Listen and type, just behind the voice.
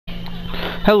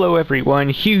Hello everyone,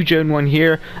 Huge1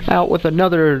 here, out with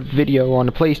another video on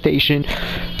the PlayStation.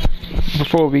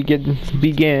 Before we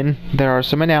begin, there are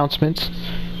some announcements.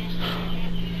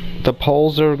 The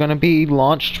polls are going to be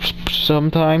launched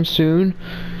sometime soon.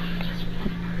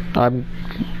 I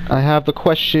have the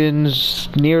questions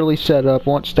nearly set up.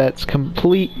 Once that's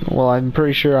complete, well, I'm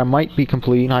pretty sure I might be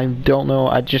complete. I don't know,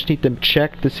 I just need to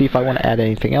check to see if I want to add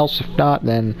anything else. If not,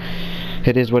 then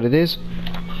it is what it is.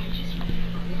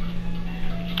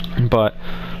 But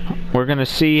we're gonna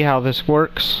see how this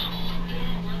works,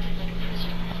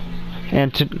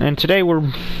 and today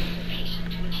we're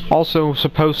also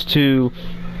supposed to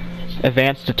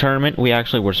advance the tournament. We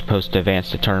actually were supposed to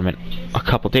advance the tournament a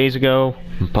couple days ago,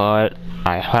 but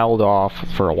I held off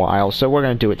for a while, so we're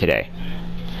gonna do it today.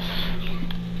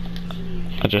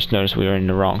 I just noticed we were in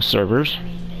the wrong servers.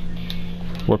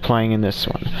 We're playing in this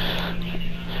one.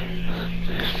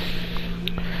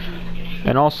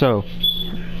 And also,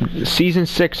 Season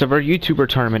 6 of our YouTuber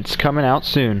tournament's coming out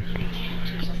soon,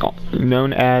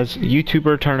 known as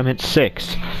YouTuber Tournament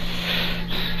 6.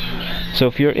 So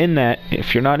if you're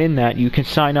not in that, you can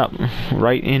sign up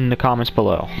right in the comments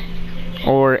below,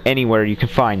 or anywhere you can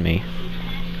find me.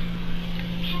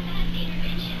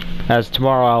 As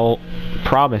tomorrow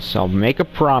I'll make a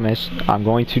promise, I'm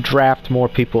going to draft more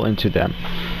people into them.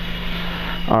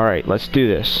 Alright, let's do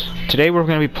this. Today we're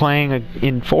going to be playing,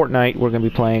 in Fortnite, we're going to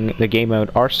be playing the game mode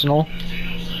Arsenal.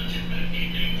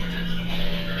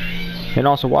 And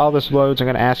also, while this loads, I'm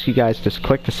going to ask you guys to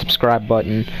click the subscribe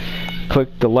button,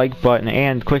 click the like button,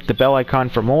 and click the bell icon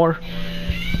for more.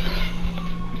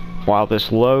 While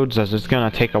this loads, as it's going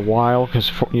to take a while,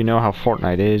 because you know how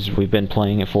Fortnite is, we've been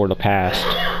playing it for the past...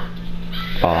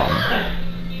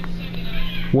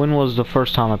 when was the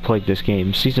first time I played this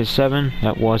game? Season 7?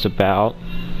 That was about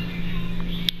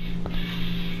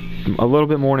a little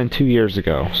bit more than 2 years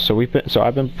ago. So we've been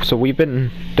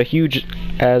the huge,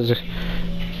 as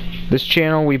this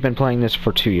channel, we've been playing this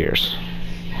for 2 years,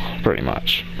 pretty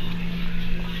much.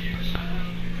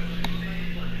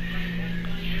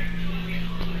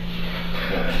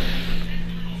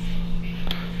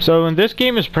 So in this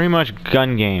game is pretty much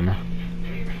gun game.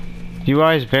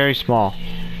 UI is very small.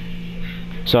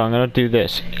 So I'm going to do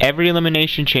this. Every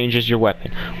elimination changes your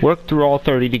weapon. Work through all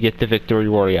 30 to get the victory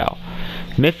royale.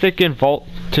 Mythic and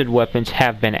vaulted weapons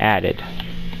have been added.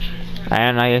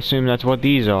 And I assume that's what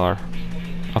these are.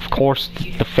 Of course,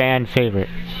 the fan favorite.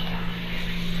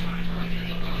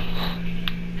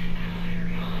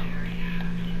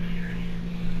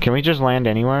 Can we just land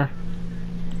anywhere?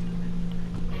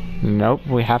 Nope,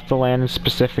 we have to land in a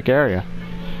specific area.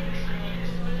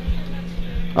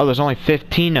 Oh, there's only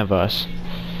 15 of us.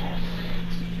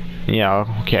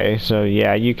 Yeah, okay, so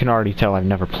yeah, you can already tell I've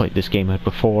never played this game mode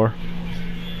before.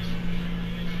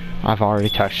 I've already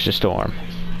touched the storm.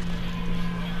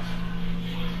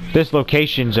 This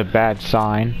location's a bad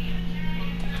sign.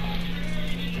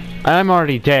 I'm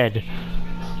already dead.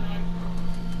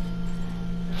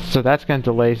 So that's gonna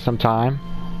delay some time.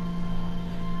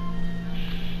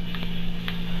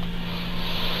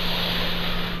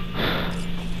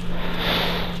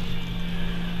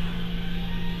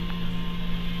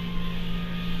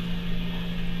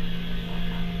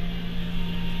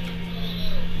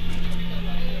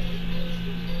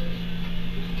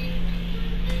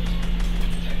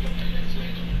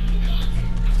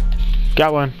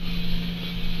 Got one.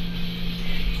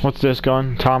 What's this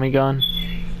gun? Tommy gun?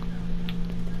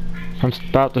 I'm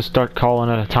about to start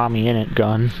calling it a Tommy in it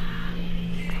gun.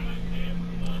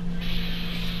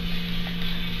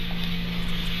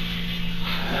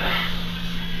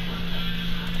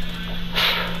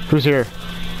 Who's here?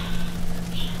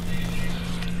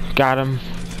 Got him.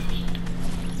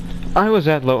 I was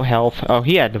at low health. Oh,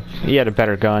 he had a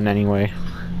better gun anyway.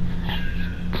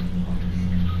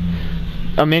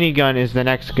 A minigun is the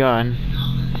next gun.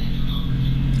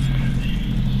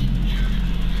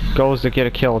 Goal is to get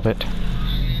a kill of it.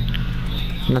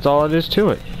 And that's all it is to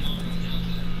it.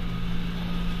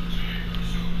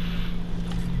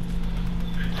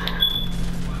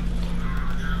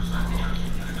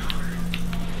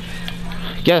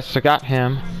 Yes, I got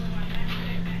him.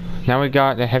 Now we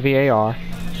got the heavy AR.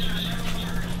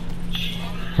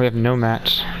 We have no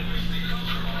mats.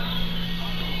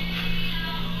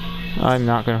 I'm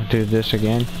not gonna do this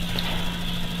again.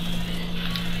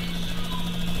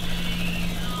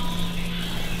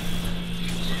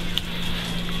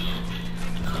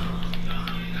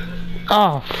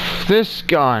 Oh, this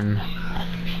gun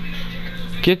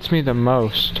gets me the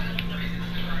most.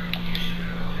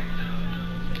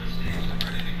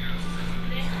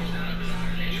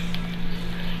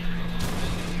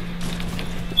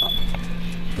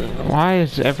 Why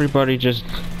is everybody just...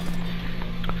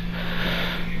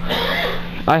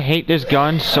 I hate this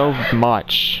gun so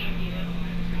much.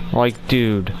 Like,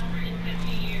 dude.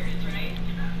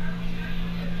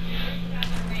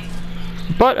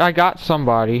 But I got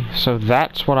somebody, so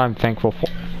that's what I'm thankful for.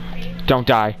 Don't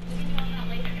die.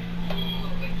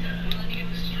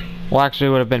 Well, actually, it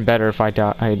would have been better if I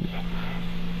died.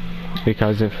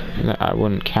 Because if I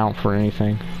wouldn't count for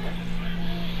anything.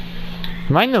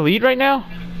 Am I in the lead right now?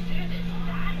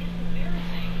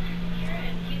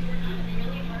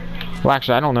 Well,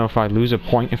 actually, I don't know if I lose a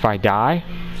point if I die.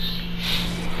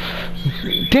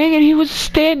 Dang it, he was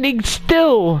standing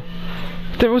still!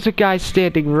 There was a guy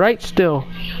standing right still.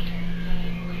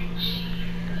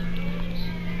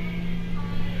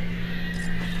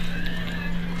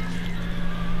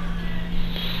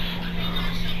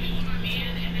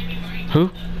 Who?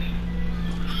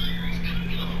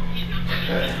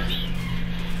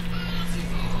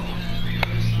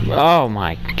 Oh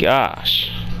my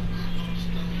gosh.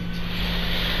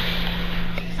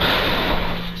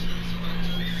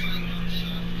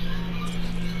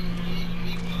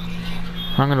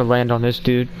 I'm gonna land on this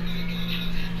dude.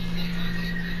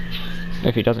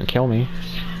 If he doesn't kill me.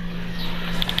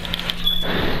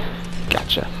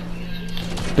 Gotcha.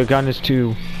 The gun is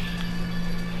too...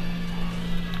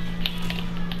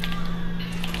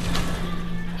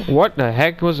 What the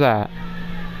heck was that?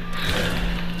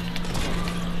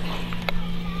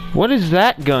 What is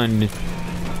that gun?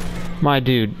 My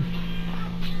dude.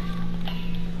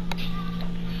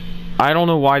 I don't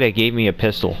know why they gave me a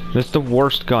pistol. This is the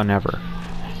worst gun ever.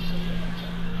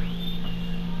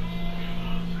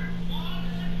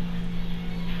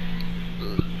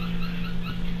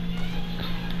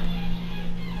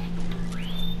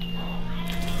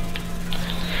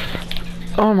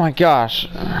 Oh my gosh.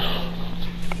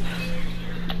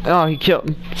 Oh, he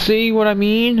killed... See what I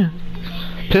mean?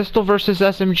 Pistol versus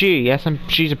SMG.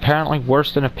 SMG's apparently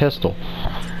worse than a pistol.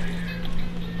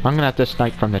 I'm gonna have to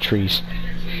snipe from the trees.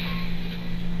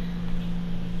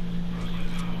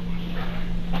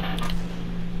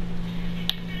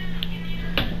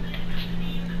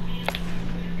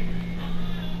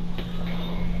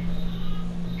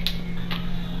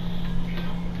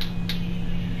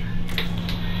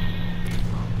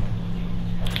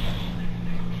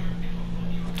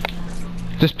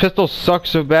 This pistol sucks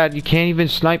so bad you can't even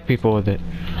snipe people with it.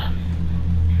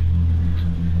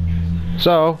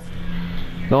 So,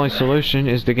 the only solution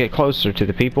is to get closer to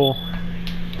the people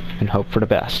and hope for the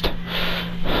best.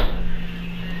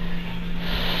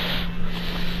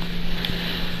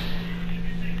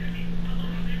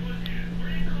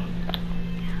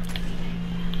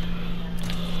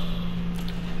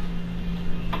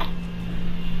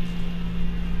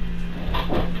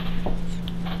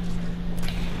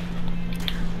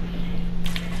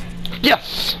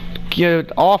 Yes!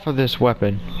 Get off of this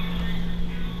weapon.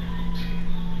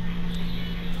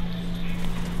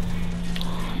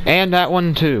 And that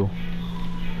one too.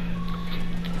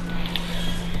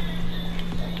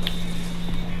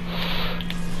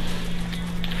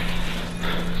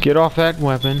 Get off that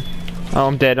weapon. Oh,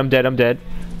 I'm dead, I'm dead, I'm dead.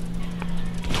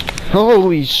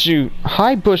 Holy shoot.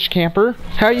 Hi, bush camper.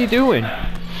 How you doing?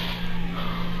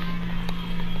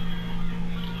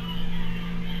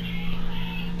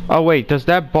 Oh wait, does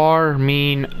that bar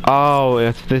mean... Oh,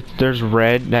 if there's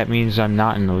red, that means I'm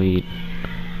not in the lead.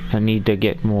 I need to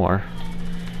get more.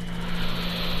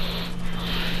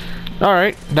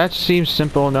 Alright, that seems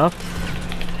simple enough.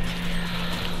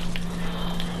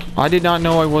 I did not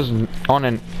know I was on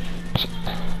an...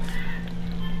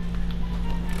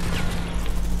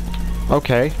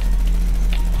 Okay.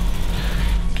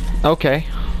 Okay.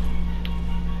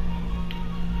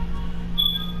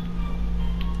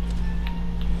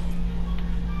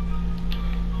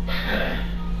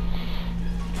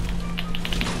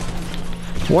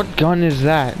 What gun is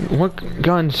that? What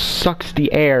gun sucks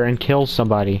the air and kills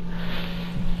somebody?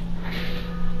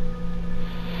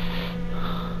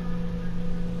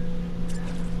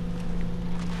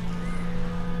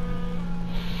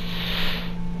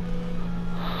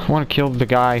 I want to kill the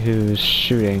guy who's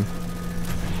shooting.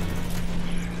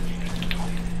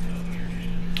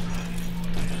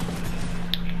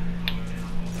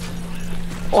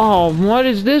 Oh, what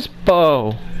is this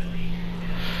bow?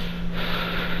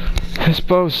 This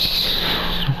bow's...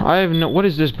 I have no... What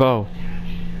is this bow?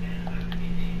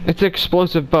 It's an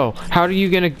explosive bow. How are you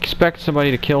gonna expect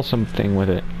somebody to kill something with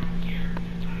it?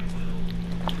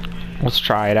 Let's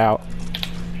try it out.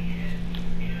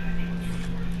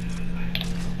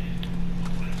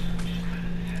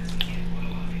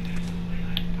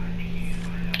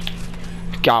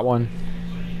 Got one.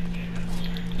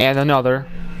 And another.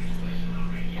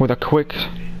 with a quick...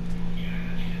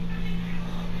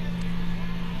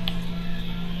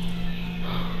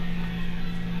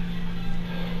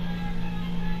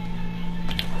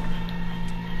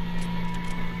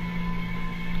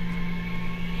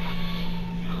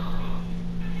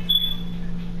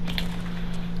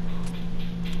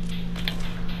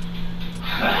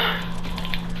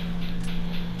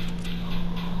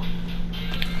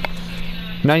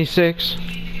 $96.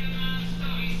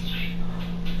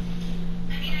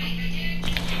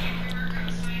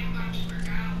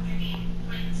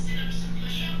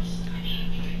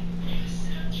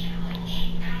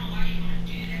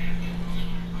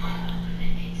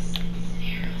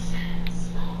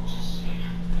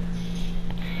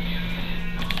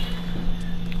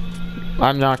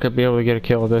 I'm not gonna be able to get a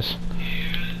kill with this.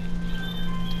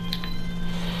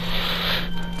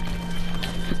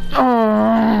 Oh,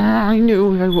 I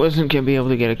knew I wasn't gonna be able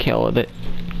to get a kill with it.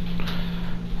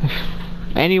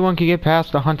 Anyone can get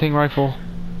past a hunting rifle.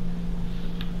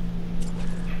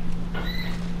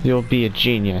 You'll be a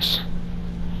genius.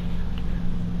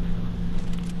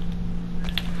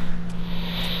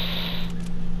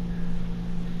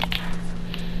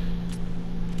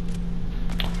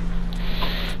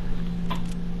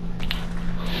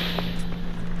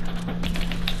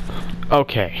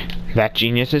 Okay, that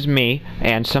genius is me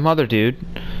and some other dude.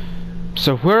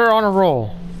 So we're on a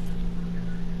roll.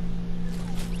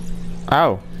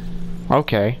 Oh,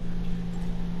 okay.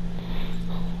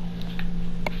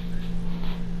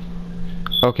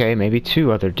 Okay, maybe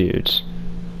 2 other dudes.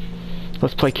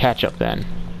 Let's play catch up then.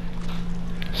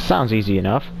 Sounds easy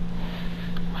enough.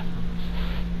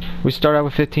 We start out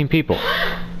with 15 people.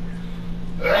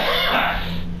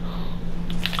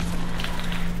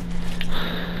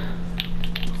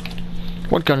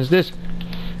 What gun is this?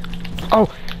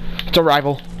 Oh, it's a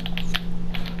rival.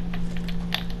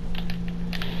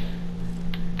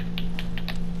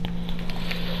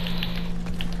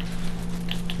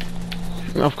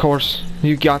 Of course,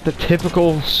 you got the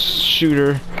typical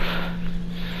shooter.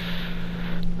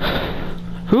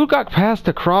 Who got past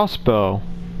the crossbow?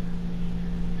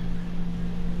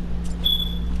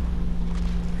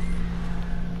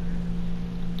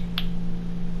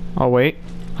 Oh wait,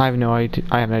 I have no idea.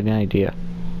 I have any idea.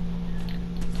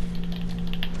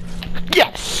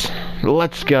 Yes!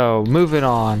 Let's go. Moving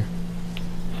on.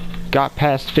 Got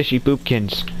past Fishy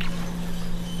Boopkins.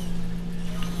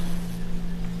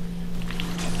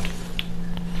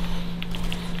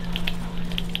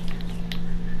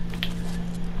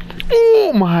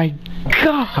 Oh my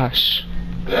gosh!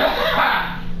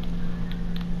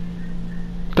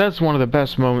 That's one of the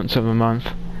best moments of the month.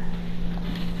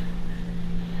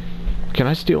 Can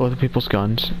I steal other people's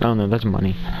guns? Oh no, that's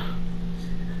money.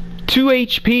 2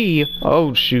 HP!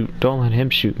 Oh shoot, don't let him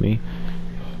shoot me.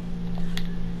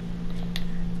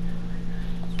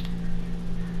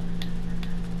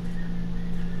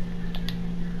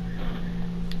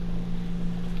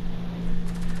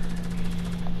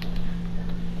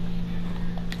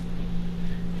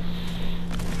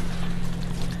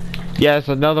 Yes,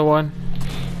 another one.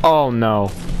 Oh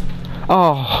no.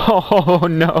 Oh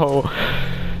no.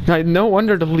 No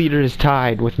wonder the leader is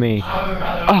tied with me.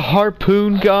 A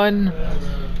harpoon gun?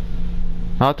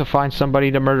 I'll have to find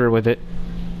somebody to murder with it.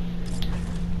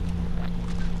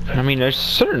 I mean, there's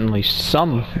certainly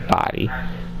somebody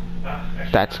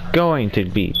that's going to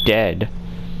be dead.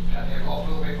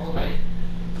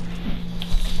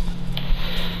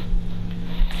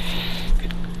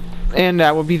 And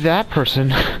that would be that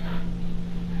person.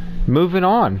 Moving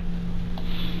on.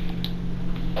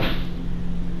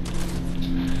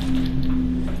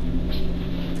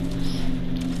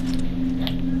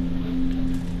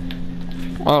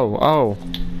 Oh.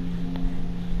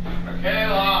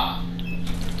 Michaela!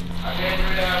 I can't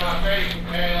read it out of my face,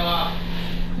 Michaela.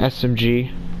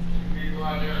 SMG. You go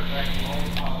out there and take them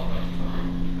home, all of us.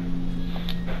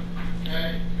 Okay?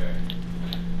 Okay.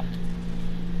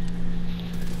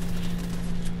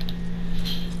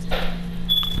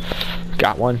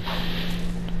 Got one.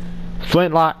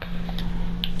 Flintlock.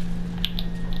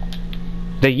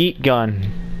 The yeet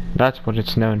gun. That's what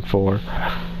it's known for.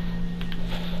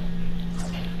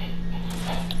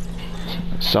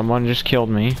 Someone just killed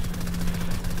me.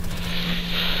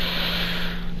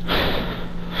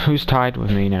 Who's tied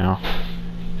with me now?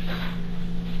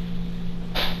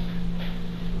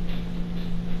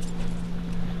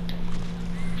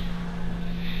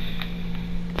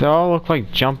 They all look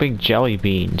like jumping jelly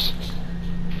beans.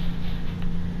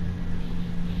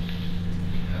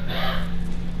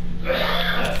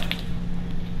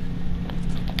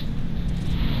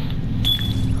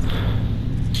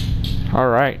 All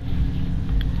right.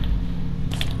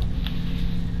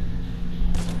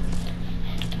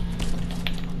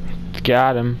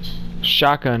 Got him.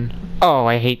 Shotgun. Oh,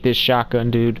 I hate this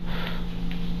shotgun, dude.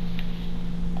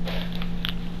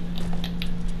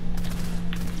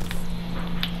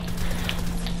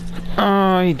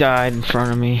 Oh, he died in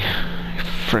front of me.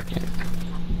 Frickin'.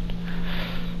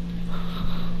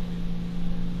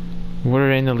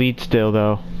 We're in the lead still,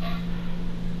 though.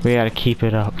 We gotta keep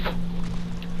it up.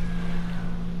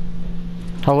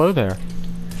 Hello there.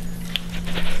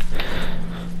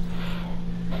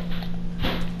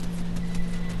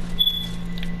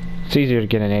 It's easier to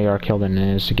get an AR kill than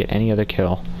it is to get any other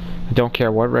kill. I don't care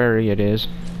what rarity it is.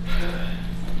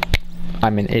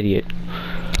 I'm an idiot.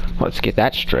 Let's get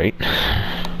that straight.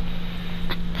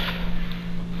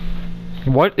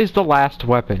 What is the last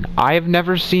weapon? I have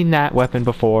never seen that weapon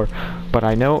before, but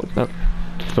I know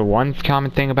the one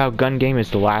common thing about gun game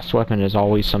is the last weapon is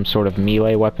always some sort of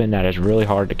melee weapon that is really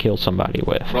hard to kill somebody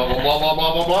with. Blah, blah, blah, blah,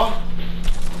 blah, blah, blah.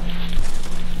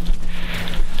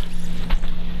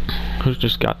 Who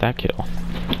just got that kill?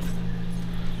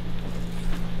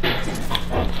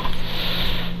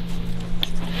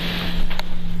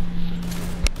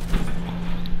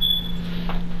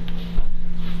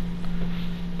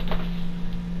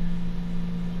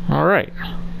 All right.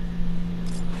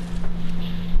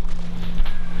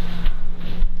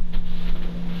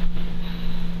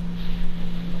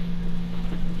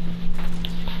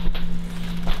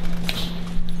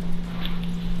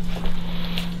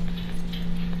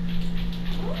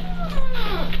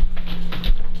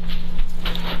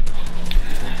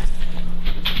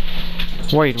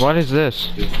 Wait, what is this?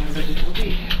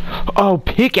 Oh,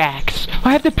 pickaxe!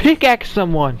 I have to pickaxe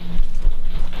someone!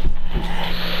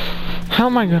 How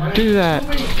am I gonna do that?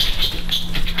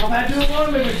 How bad do you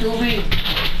want me to me?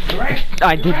 Right?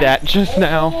 I did that just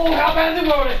now. Oh, how bad do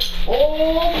you want it?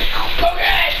 Oh,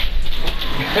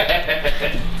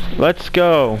 okay! Let's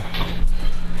go.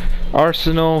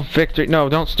 Arsenal, victory. No,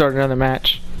 don't start another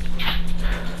match.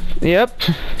 Yep.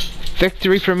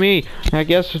 Victory for me. I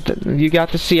guess you got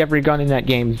to see every gun in that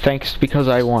game. Thanks because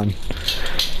I won.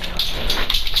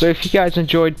 So if you guys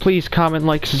enjoyed, please comment,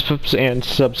 like, and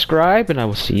subscribe, and I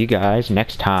will see you guys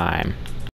next time.